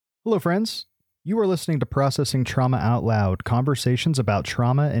Hello, friends. You are listening to Processing Trauma Out Loud, conversations about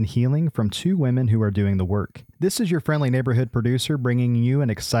trauma and healing from two women who are doing the work. This is your friendly neighborhood producer bringing you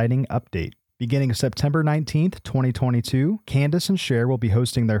an exciting update. Beginning September 19th, 2022, Candace and Cher will be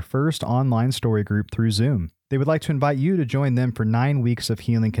hosting their first online story group through Zoom. They would like to invite you to join them for 9 weeks of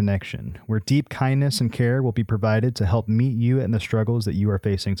healing connection, where deep kindness and care will be provided to help meet you in the struggles that you are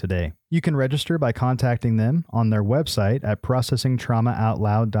facing today. You can register by contacting them on their website at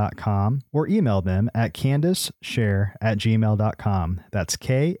processingtraumaoutloud.com or email them at candaceshare@gmail.com. That's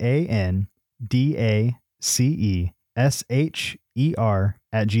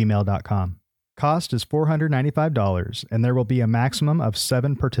KANDACESHER@gmail.com. Cost is $495, and there will be a maximum of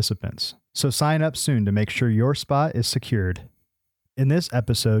 7 participants. So sign up soon to make sure your spot is secured. In this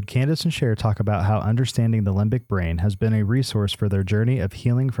episode, Candace and Cher talk about how understanding the limbic brain has been a resource for their journey of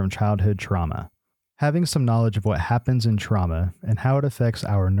healing from childhood trauma. Having some knowledge of what happens in trauma and how it affects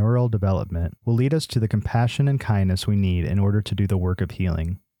our neural development will lead us to the compassion and kindness we need in order to do the work of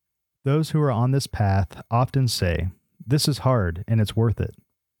healing. Those who are on this path often say, "This is hard and it's worth it."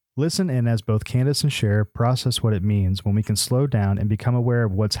 Listen in as both Candace and Cher process what it means when we can slow down and become aware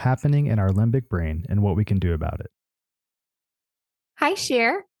of what's happening in our limbic brain and what we can do about it. Hi,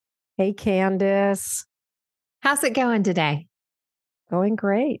 Cher. Hey, Candace. How's it going today? Going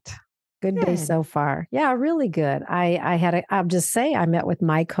great. Good day so far. Yeah, really good. I'll just say I met with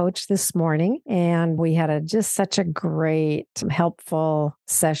my coach this morning and we had just such a great, helpful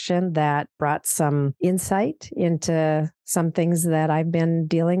session that brought some insight into some things that I've been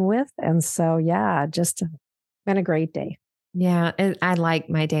dealing with. And so, yeah, just been a great day. Yeah, I like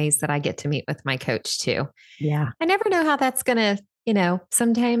my days that I get to meet with my coach too. Yeah. I never know how that's going to,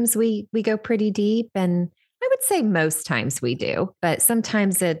 sometimes we go pretty deep, and I would say most times we do, but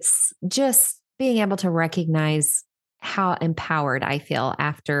sometimes it's just being able to recognize how empowered I feel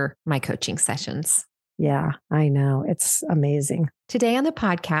after my coaching sessions. Yeah, I know. It's amazing. Today on the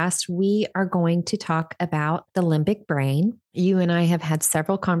podcast, we are going to talk about the limbic brain. You and I have had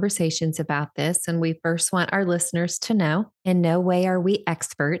several conversations about this, and we first want our listeners to know, in no way are we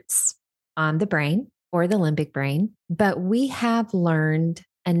experts on the brain or the limbic brain, but we have learned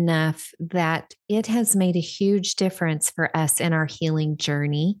enough that it has made a huge difference for us in our healing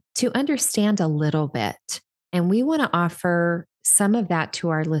journey to understand a little bit. And we want to offer some of that to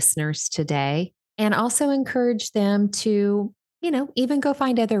our listeners today and also encourage them to, even go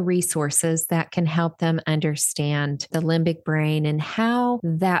find other resources that can help them understand the limbic brain and how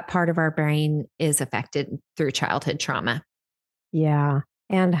that part of our brain is affected through childhood trauma. Yeah.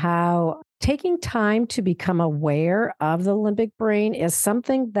 And how taking time to become aware of the limbic brain is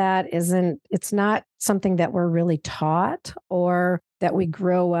something that it's not something that we're really taught or that we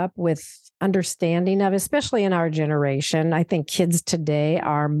grow up with understanding of, especially in our generation. I think kids today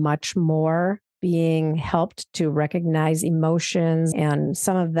are much more being helped to recognize emotions and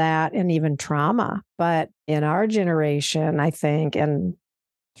some of that, and even trauma. But in our generation, I think, and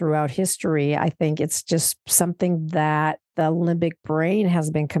throughout history, I think it's just something that the limbic brain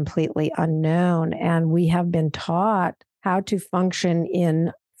has been completely unknown. And we have been taught how to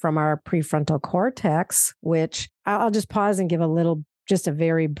function from our prefrontal cortex, which I'll just pause and give just a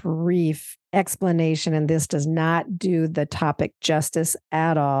very brief explanation. And this does not do the topic justice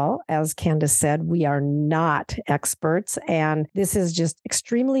at all. As Candace said, we are not experts. And this is just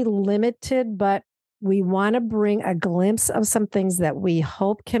extremely limited, but we want to bring a glimpse of some things that we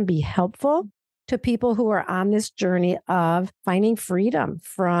hope can be helpful to people who are on this journey of finding freedom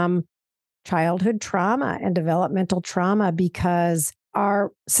from childhood trauma and developmental trauma, because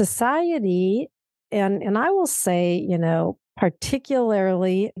our society, and I will say,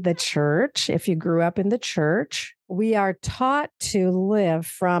 particularly the church, if you grew up in the church, we are taught to live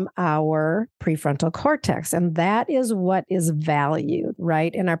from our prefrontal cortex. And that is what is valued,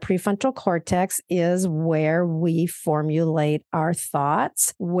 right? And our prefrontal cortex is where we formulate our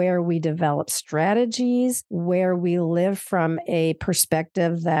thoughts, where we develop strategies, where we live from a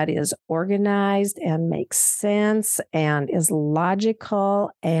perspective that is organized and makes sense and is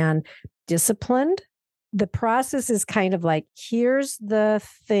logical and disciplined. The process is kind of like, here's the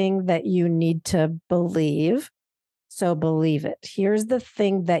thing that you need to believe, so believe it. Here's the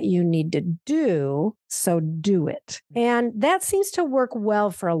thing that you need to do, so do it. And that seems to work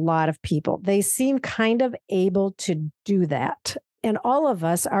well for a lot of people. They seem kind of able to do that. And all of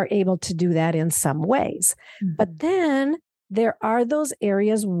us are able to do that in some ways. Mm-hmm. But then there are those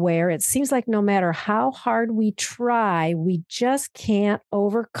areas where it seems like no matter how hard we try, we just can't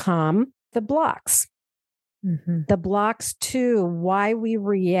overcome the blocks. Mm-hmm. The blocks to why we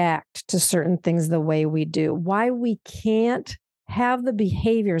react to certain things the way we do, why we can't have the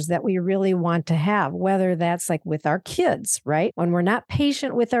behaviors that we really want to have, whether that's like with our kids, right? When we're not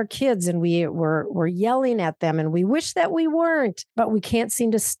patient with our kids and we're yelling at them and we wish that we weren't, but we can't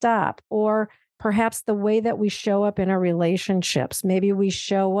seem to stop. Or perhaps the way that we show up in our relationships. Maybe we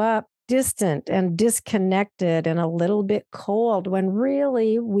show up distant and disconnected and a little bit cold when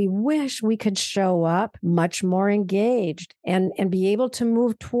really we wish we could show up much more engaged and be able to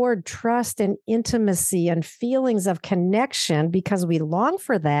move toward trust and intimacy and feelings of connection because we long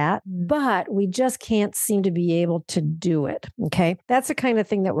for that, but we just can't seem to be able to do it. Okay. That's the kind of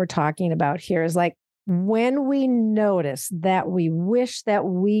thing that we're talking about here is like when we notice that we wish that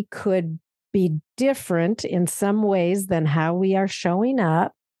we could be different in some ways than how we are showing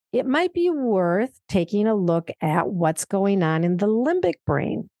up, it might be worth taking a look at what's going on in the limbic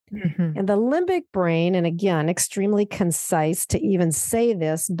brain. Mm-hmm. And the limbic brain, and again, extremely concise to even say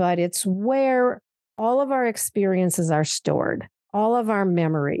this, but it's where all of our experiences are stored, all of our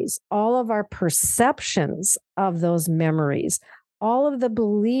memories, all of our perceptions of those memories, all of the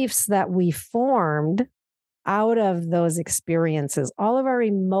beliefs that we formed out of those experiences, all of our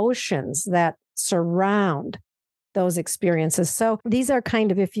emotions that surround those experiences. So these are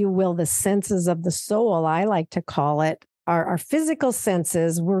kind of, if you will, the senses of the soul, I like to call it. Our physical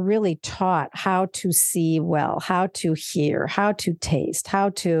senses, we're really taught how to see well, how to hear, how to taste, how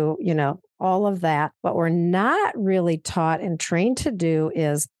to, all of that. What we're not really taught and trained to do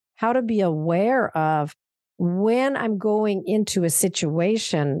is how to be aware of when I'm going into a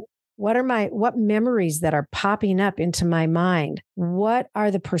situation. What memories that are popping up into my mind? What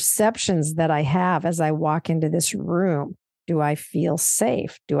are the perceptions that I have as I walk into this room? Do I feel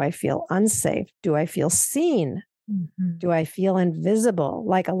safe? Do I feel unsafe? Do I feel seen? Mm-hmm. Do I feel invisible?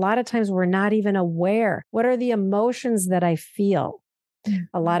 Like a lot of times we're not even aware. What are the emotions that I feel? Mm-hmm.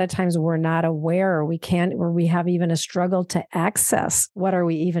 A lot of times we're not aware or we have even a struggle to access. What are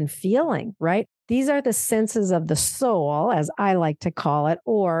we even feeling, right? These are the senses of the soul, as I like to call it,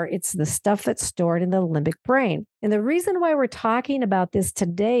 or it's the stuff that's stored in the limbic brain. And the reason why we're talking about this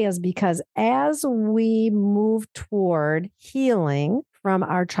today is because as we move toward healing from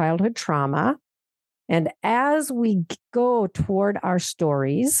our childhood trauma, and as we go toward our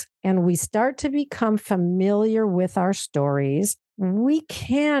stories and we start to become familiar with our stories, we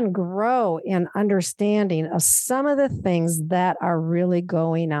can grow in understanding of some of the things that are really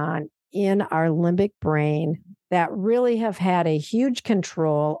going on in our limbic brain that really have had a huge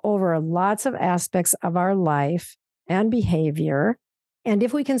control over lots of aspects of our life and behavior. And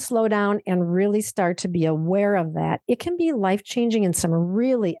if we can slow down and really start to be aware of that, it can be life-changing in some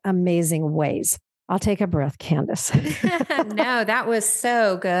really amazing ways. I'll take a breath, Candace. No, that was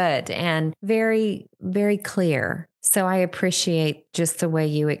so good and very, very clear. So I appreciate just the way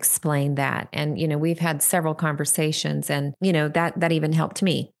you explained that. And, we've had several conversations and, that even helped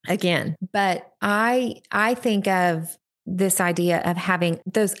me again. But I think of this idea of having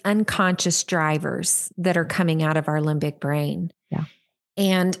those unconscious drivers that are coming out of our limbic brain. Yeah.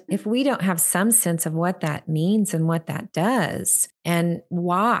 And if we don't have some sense of what that means and what that does and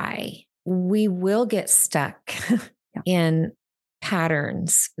why, we will get stuck in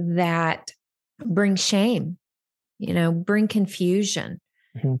patterns that bring shame, bring confusion,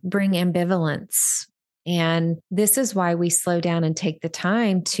 bring ambivalence. And this is why we slow down and take the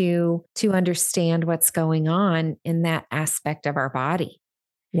time to understand what's going on in that aspect of our body.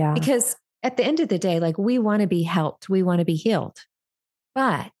 Yeah. Because at the end of the day, like we want to be helped, we want to be healed,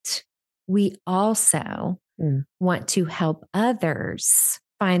 but we also want to help others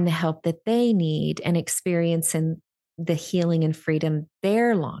find the help that they need and experience in the healing and freedom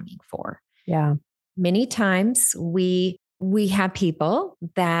they're longing for. Yeah. Many times we have people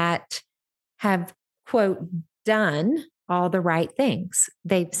that have, quote, done all the right things.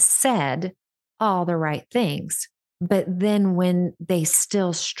 They've said all the right things. But then when they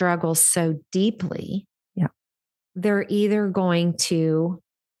still struggle so deeply, they're either going to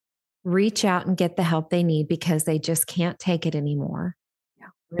reach out and get the help they need because they just can't take it anymore.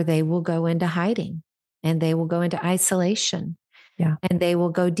 Or they will go into hiding and they will go into isolation and they will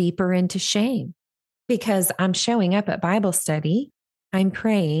go deeper into shame because I'm showing up at Bible study. I'm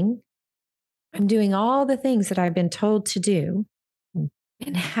praying. I'm doing all the things that I've been told to do.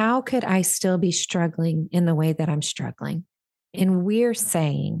 And how could I still be struggling in the way that I'm struggling? And we're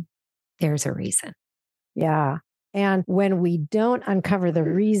saying there's a reason. Yeah. And when we don't uncover the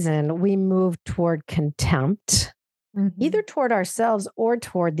reason, we move toward contempt. Either toward ourselves or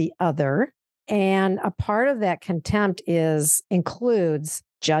toward the other. And a part of that contempt includes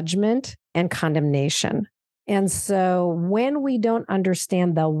judgment and condemnation. And so when we don't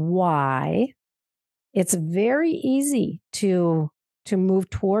understand the why, it's very easy to move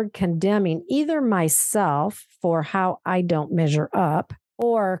toward condemning either myself for how I don't measure up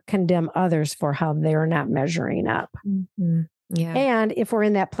or condemn others for how they're not measuring up. Mm-hmm. Yeah. And if we're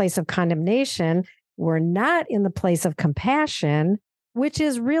in that place of condemnation, we're not in the place of compassion, which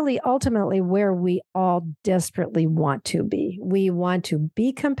is really ultimately where we all desperately want to be. We want to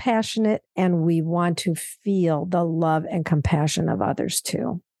be compassionate and we want to feel the love and compassion of others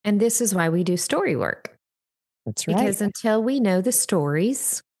too. And this is why we do story work. That's right. Because until we know the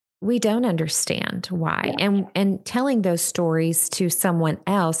stories, we don't understand why. Yeah. And telling those stories to someone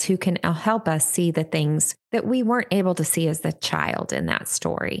else who can help us see the things that we weren't able to see as the child in that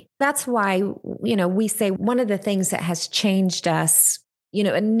story. That's why, we say one of the things that has changed us,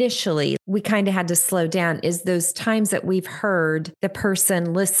 initially we kind of had to slow down is those times that we've heard the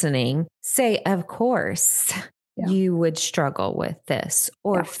person listening say, of course, you would struggle with this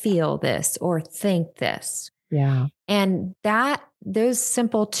or feel this or think this. Yeah. And those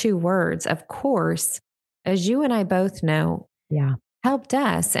simple 2 words, of course, as you and I both know, helped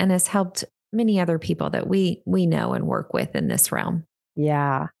us and has helped many other people that we know and work with in this realm.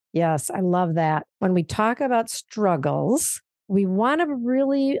 Yeah. Yes. I love that. When we talk about struggles, we want to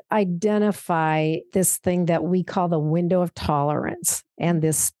really identify this thing that we call the window of tolerance and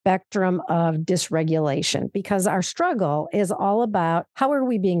this spectrum of dysregulation, because our struggle is all about how are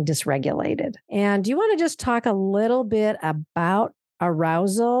we being dysregulated? And do you want to just talk a little bit about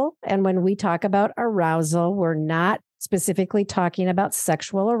arousal? And when we talk about arousal, we're not specifically talking about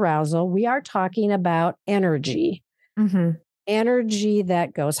sexual arousal. We are talking about energy. Mm-hmm. Energy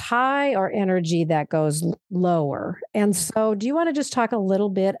that goes high or energy that goes lower. And so do you want to just talk a little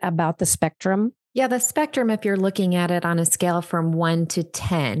bit about the spectrum? Yeah, the spectrum, if you're looking at it on a scale from 1 to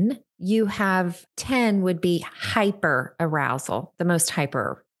 10, you have 10 would be hyper arousal, the most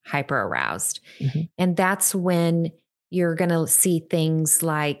hyper aroused. Mm-hmm. And that's when you're going to see things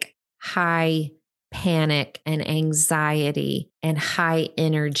like high panic and anxiety and high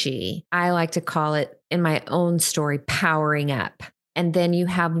energy. I like to call it, in my own story, powering up. And then you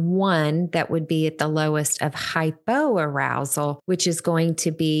have 1 that would be at the lowest of hypoarousal, which is going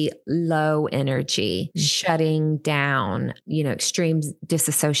to be low energy, shutting down, extreme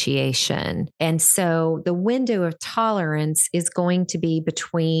disassociation. And so the window of tolerance is going to be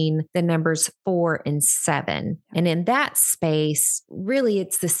between the numbers 4 and 7. And in that space, really,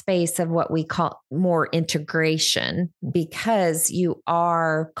 it's the space of what we call more integration, because you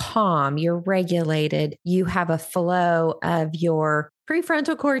are calm, you're regulated, you have a flow of your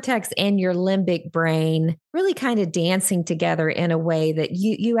prefrontal cortex and your limbic brain really kind of dancing together in a way that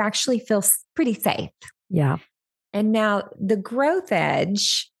you actually feel pretty safe. Yeah. And now the growth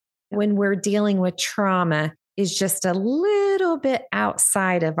edge, when we're dealing with trauma, is just a little bit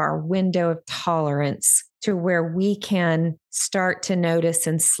outside of our window of tolerance to where we can start to notice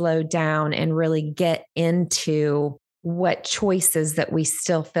and slow down and really get into what choices that we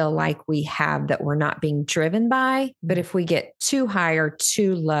still feel like we have that we're not being driven by. But if we get too high or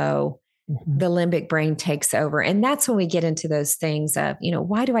too low, the limbic brain takes over. And that's when we get into those things of,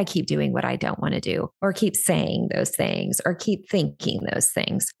 why do I keep doing what I don't want to do, or keep saying those things, or keep thinking those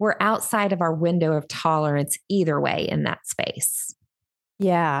things? We're outside of our window of tolerance either way in that space.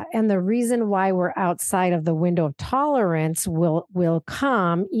 Yeah. And the reason why we're outside of the window of tolerance will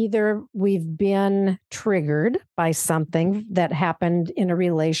come either we've been triggered by something that happened in a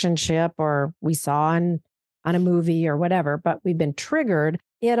relationship or we saw on a movie or whatever, but we've been triggered.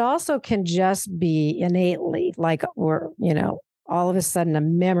 It also can just be innately like all of a sudden a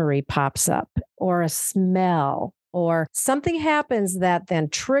memory pops up or a smell or something happens that then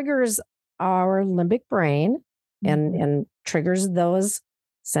triggers our limbic brain and triggers those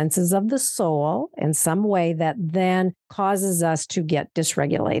senses of the soul in some way that then causes us to get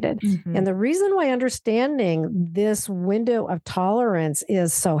dysregulated. Mm-hmm. And the reason why understanding this window of tolerance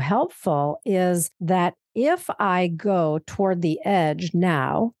is so helpful is that if I go toward the edge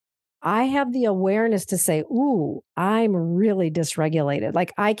now, I have the awareness to say, ooh, I'm really dysregulated.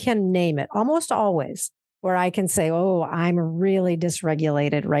 Like I can name it almost always, where I can say, oh, I'm really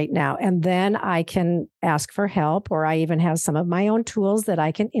dysregulated right now. And then I can ask for help, or I even have some of my own tools that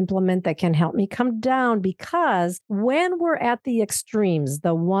I can implement that can help me come down. Because when we're at the extremes,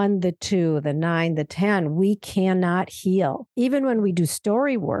 the 1, the 2, the 9, the 10, we cannot heal. Even when we do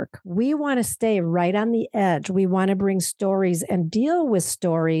story work, we want to stay right on the edge. We want to bring stories and deal with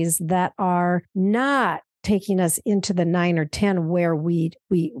stories that are not taking us into the 9 or 10 where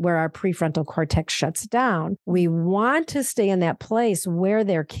where our prefrontal cortex shuts down. We want to stay in that place where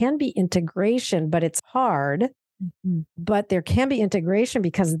there can be integration, but it's hard But there can be integration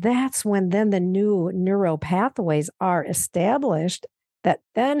because that's when then the new neural pathways are established that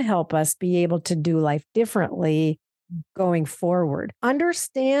then help us be able to do life differently going forward.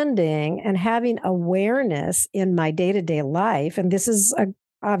 Understanding and having awareness in my day-to-day life, and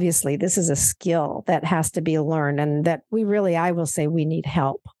obviously this is a skill that has to be learned, and that I will say we need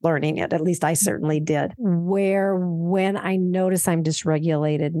help learning it. At least I certainly did. Where when I notice I'm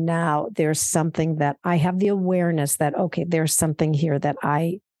dysregulated now, there's something that I have the awareness that, okay, there's something here that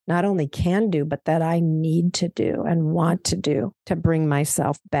I not only can do, but that I need to do and want to do to bring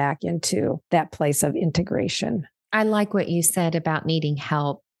myself back into that place of integration. I like what you said about needing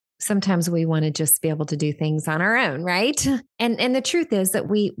help. Sometimes we want to just be able to do things on our own, right? And the truth is that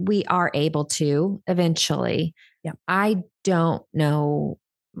we are able to eventually. Yeah. I don't know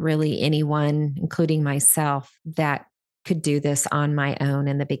really anyone, including myself, that could do this on my own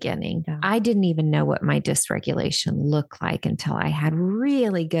in the beginning. Yeah. I didn't even know what my dysregulation looked like until I had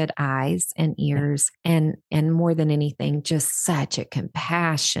really good eyes and ears, and more than anything, just such a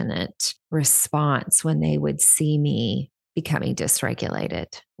compassionate response when they would see me becoming dysregulated.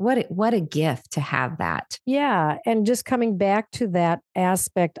 What a gift to have that. Yeah. And just coming back to that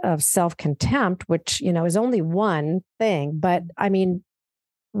aspect of self-contempt, which, is only one thing, but I mean,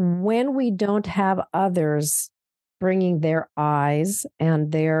 when we don't have others bringing their eyes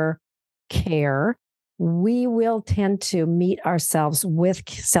and their care, we will tend to meet ourselves with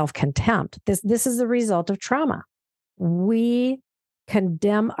self-contempt. This is the result of trauma. We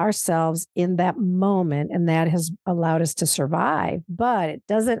condemn ourselves in that moment, and that has allowed us to survive, but it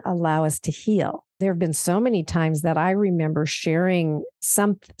doesn't allow us to heal. There have been so many times that I remember sharing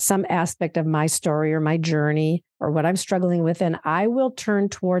some aspect of my story or my journey or what I'm struggling with, and I will turn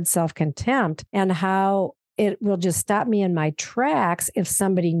towards self-contempt and how it will just stop me in my tracks if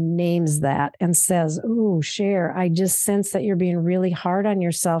somebody names that and says, "Ooh, Cher, I just sense that you're being really hard on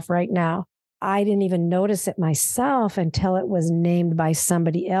yourself right now." I didn't even notice it myself until it was named by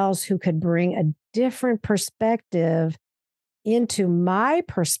somebody else who could bring a different perspective into my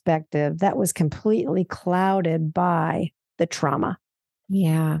perspective that was completely clouded by the trauma.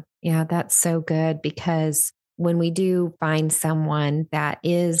 Yeah. Yeah. That's so good, because when we do find someone that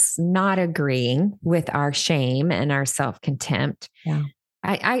is not agreeing with our shame and our self-contempt, yeah.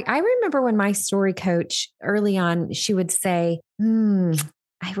 I remember when my story coach early on, she would say,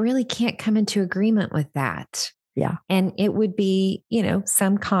 I really can't come into agreement with that. Yeah. And it would be,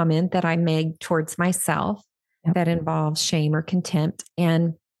 some comment that I made towards myself that involves shame or contempt.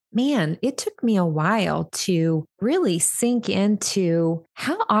 And man, it took me a while to really sink into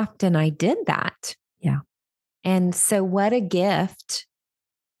how often I did that. Yeah. And so what a gift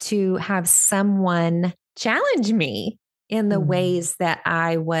to have someone challenge me in the ways that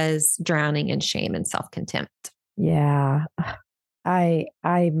I was drowning in shame and self-contempt. Yeah. I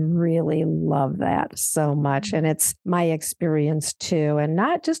really love that so much. And it's my experience too. And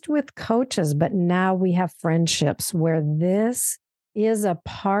not just with coaches, but now we have friendships where this is a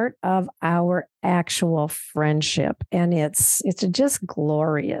part of our actual friendship. And it's just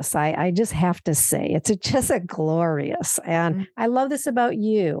glorious. I just have to say, it's just a glorious. And I love this about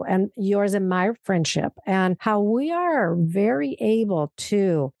you and yours and my friendship, and how we are very able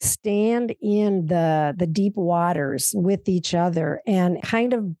to stand in the deep waters with each other and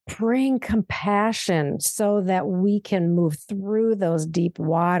kind of bring compassion so that we can move through those deep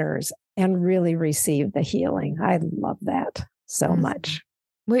waters and really receive the healing. I love that so much.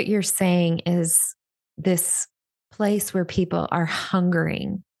 What you're saying is this place where people are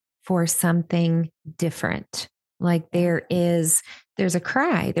hungering for something different. Like there's a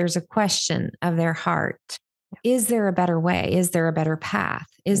cry, there's a question of their heart. Is there a better way? Is there a better path?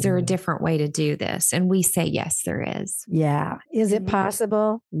 Is there a different way to do this? And we say, yes, there is. Yeah. Is it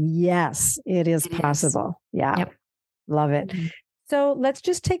possible? Yes, it is possible. Yeah. Yep. Love it. So let's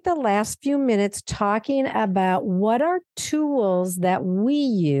just take the last few minutes talking about what are tools that we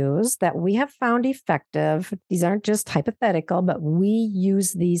use that we have found effective. These aren't just hypothetical, but we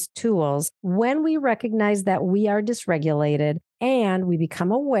use these tools when we recognize that we are dysregulated and we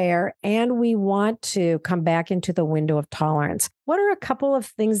become aware and we want to come back into the window of tolerance. What are a couple of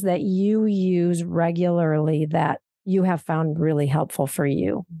things that you use regularly that you have found really helpful for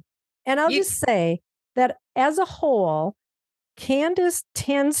you? And I'll just say that as a whole, Candace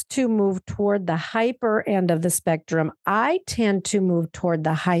tends to move toward the hyper end of the spectrum. I tend to move toward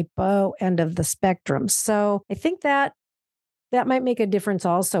the hypo end of the spectrum. So I think that might make a difference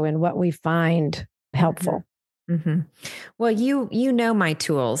also in what we find helpful. Mm-hmm. Well, you know my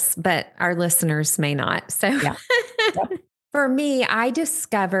tools, but our listeners may not. So yeah. Yep. For me, I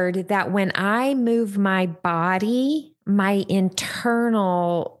discovered that when I move my body, my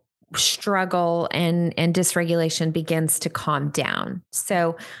internal struggle and dysregulation begins to calm down.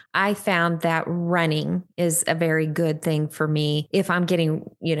 So I found that running is a very good thing for me if I'm getting,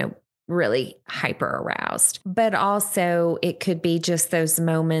 really hyper aroused. But also it could be just those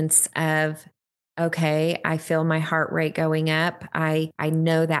moments of, okay, I feel my heart rate going up. I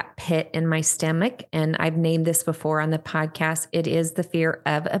know that pit in my stomach, and I've named this before on the podcast. It is the fear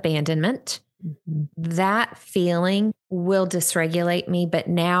of abandonment. Mm-hmm. That feeling will dysregulate me, but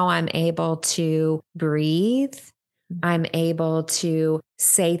now I'm able to breathe. I'm able to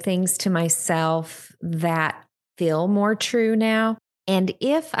say things to myself that feel more true now. And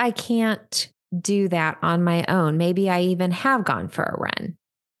if I can't do that on my own, maybe I even have gone for a run.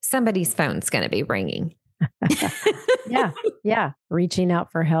 Somebody's phone's going to be ringing. Yeah. Reaching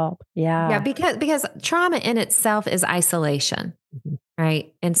out for help. Yeah. Because trauma in itself is isolation. Mm-hmm.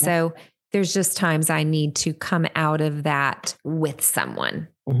 Right. And so there's just times I need to come out of that with someone.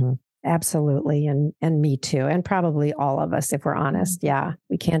 Mm-hmm. Absolutely. And me too. And probably all of us, if we're honest. Yeah.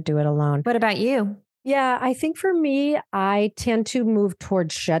 We can't do it alone. What about you? Yeah, I think for me, I tend to move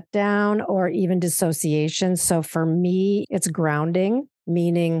towards shutdown or even dissociation. So for me, it's grounding,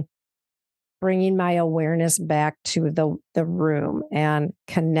 meaning bringing my awareness back to the room and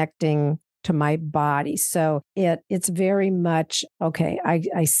connecting to my body. So it's very much, okay,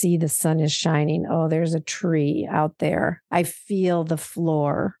 I see the sun is shining. Oh, there's a tree out there. I feel the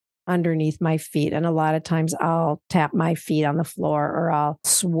floor underneath my feet. And a lot of times I'll tap my feet on the floor or I'll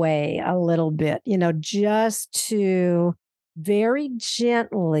sway a little bit, just to very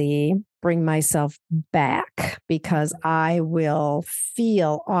gently bring myself back, because I will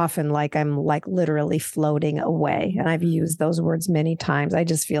feel often like I'm literally floating away. And I've used those words many times. I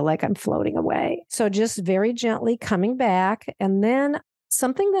just feel like I'm floating away. So just very gently coming back. And then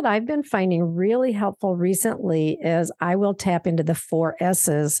something that I've been finding really helpful recently is I will tap into the 4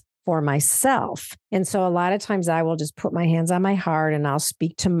 S's for myself. And so a lot of times I will just put my hands on my heart and I'll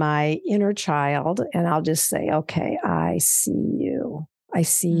speak to my inner child and I'll just say, okay, I see you. I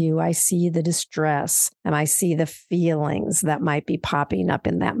see you. I see the distress and I see the feelings that might be popping up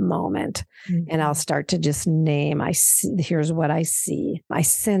in that moment. Mm-hmm. And I'll start to just name, here's what I see. I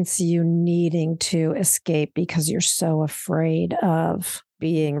sense you needing to escape because you're so afraid of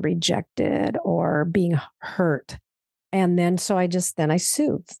being rejected or being hurt. And then, so I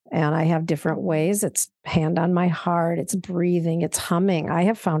soothe, and I have different ways. It's hand on my heart. It's breathing. It's humming. I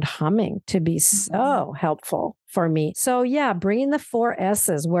have found humming to be so helpful for me. So yeah, bringing the 4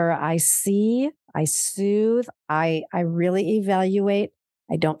 S's where I see, I soothe, I really evaluate.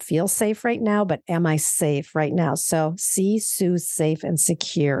 I don't feel safe right now, but am I safe right now? So see, soothe, safe, and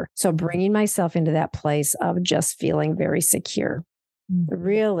secure. So bringing myself into that place of just feeling very secure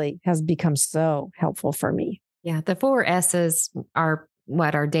really has become so helpful for me. Yeah, the 4 S's are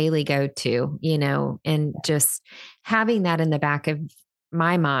what our daily go-to, and just having that in the back of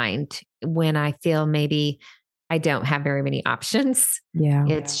my mind when I feel maybe I don't have very many options. Yeah.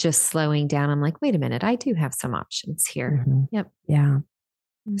 It's just slowing down. I'm like, wait a minute, I do have some options here. Mm-hmm. Yep. Yeah.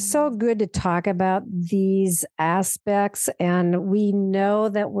 So good to talk about these aspects. And we know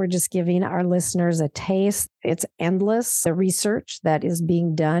that we're just giving our listeners a taste. It's endless, the research that is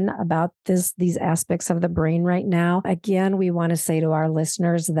being done about these aspects of the brain right now. Again, we want to say to our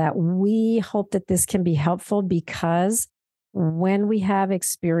listeners that we hope that this can be helpful, because when we have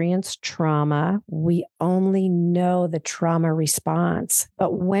experienced trauma, we only know the trauma response.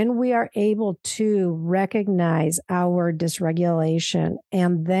 But when we are able to recognize our dysregulation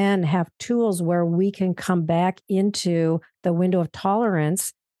and then have tools where we can come back into the window of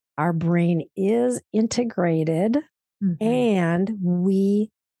tolerance, our brain is integrated, and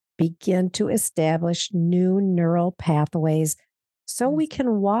we begin to establish new neural pathways so we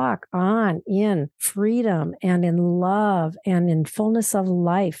can walk on in freedom and in love and in fullness of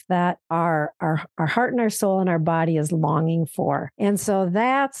life that our heart and our soul and our body is longing for. And so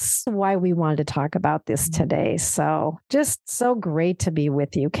that's why we wanted to talk about this today. So just so great to be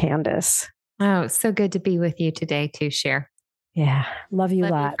with you, Candace. Oh, so good to be with you today too, Cher. Yeah. Love you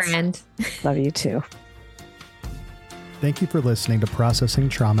lots. You, friend. Love you too. Thank you for listening to Processing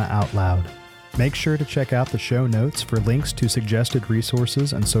Trauma Out Loud. Make sure to check out the show notes for links to suggested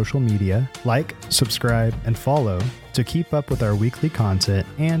resources and social media. Like, subscribe, and follow to keep up with our weekly content.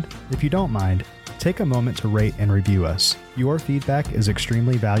 And if you don't mind, take a moment to rate and review us. Your feedback is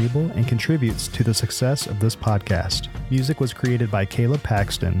extremely valuable and contributes to the success of this podcast. Music was created by Caleb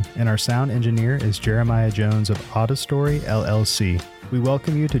Paxton, and our sound engineer is Jeremiah Jones of Audistory LLC. We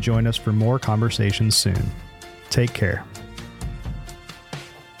welcome you to join us for more conversations soon. Take care.